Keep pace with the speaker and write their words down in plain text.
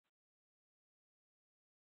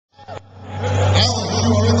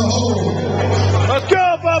Let's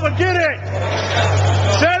go, Bubba, get it!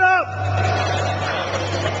 Set up!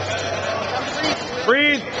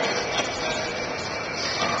 Breathe.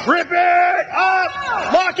 Rip it up!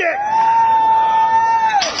 Lock it!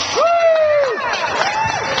 Woo!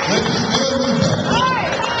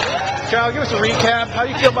 Kyle, give us a recap. How do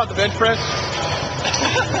you feel about the bench press?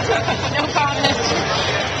 No comment.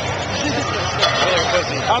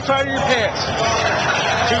 How tight are your pants?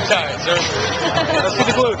 Too tight, sir. Let's see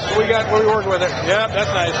the glutes. What are we working with it? Yeah,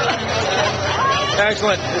 that's nice.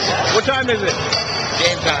 Excellent. What time is it?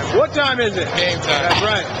 Game time. What time is it? Game time. That's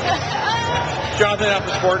right. Jonathan out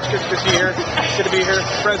for sports. Good to see you here. Good to be here.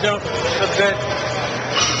 Fresno. That's it.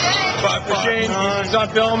 Shane, he's on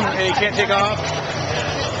film and he can't take off.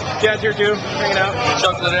 Dad's here too, hanging out.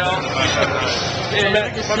 Chuck Liddell.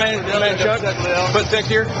 My man Chuck. Put 6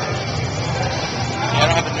 here. I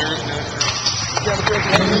don't have a nerve.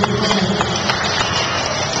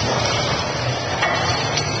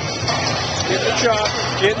 Get the shot.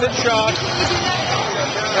 Get the shot.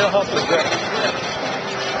 It'll help us there.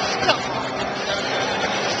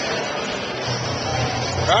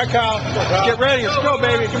 All right, Kyle. Let's get ready. Let's go,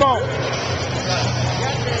 baby. Come on.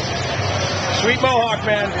 Sweet Mohawk,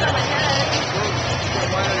 man.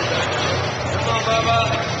 Come on, Bubba.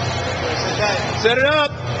 Set it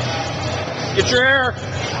up. Get your air.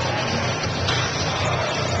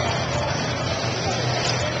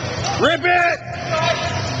 Rip it.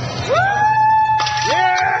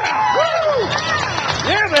 Yeah. Woo.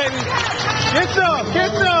 Yeah, baby. Get some.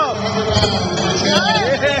 Get some.